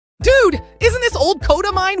Dude, isn't this old coat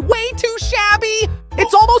of mine way too shabby?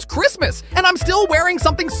 It's almost Christmas, and I'm still wearing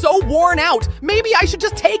something so worn out. Maybe I should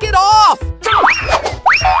just take it off.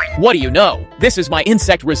 What do you know? This is my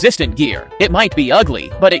insect-resistant gear. It might be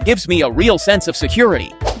ugly, but it gives me a real sense of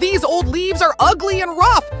security. These old leaves are ugly and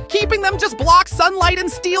rough. Keeping them just blocks sunlight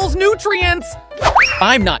and steals nutrients.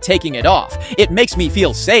 I'm not taking it off. It makes me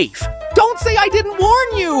feel safe. Don't say I didn't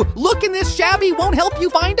warn you! Looking this shabby won't help you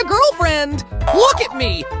find a girlfriend! Look at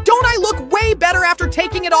me! Don't I look way better after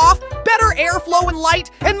taking it off? Better airflow and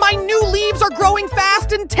light, and my new leaves are growing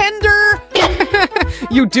fast and tender!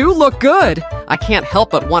 You do look good. I can't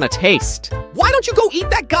help but want to taste. Why don't you go eat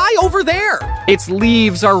that guy over there? Its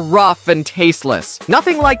leaves are rough and tasteless.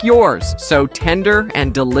 Nothing like yours, so tender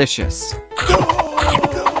and delicious.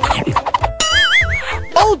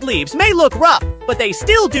 Old leaves may look rough, but they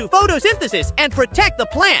still do photosynthesis and protect the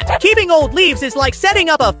plant. Keeping old leaves is like setting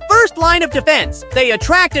up a first line of defense. They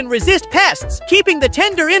attract and resist pests, keeping the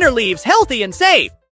tender inner leaves healthy and safe.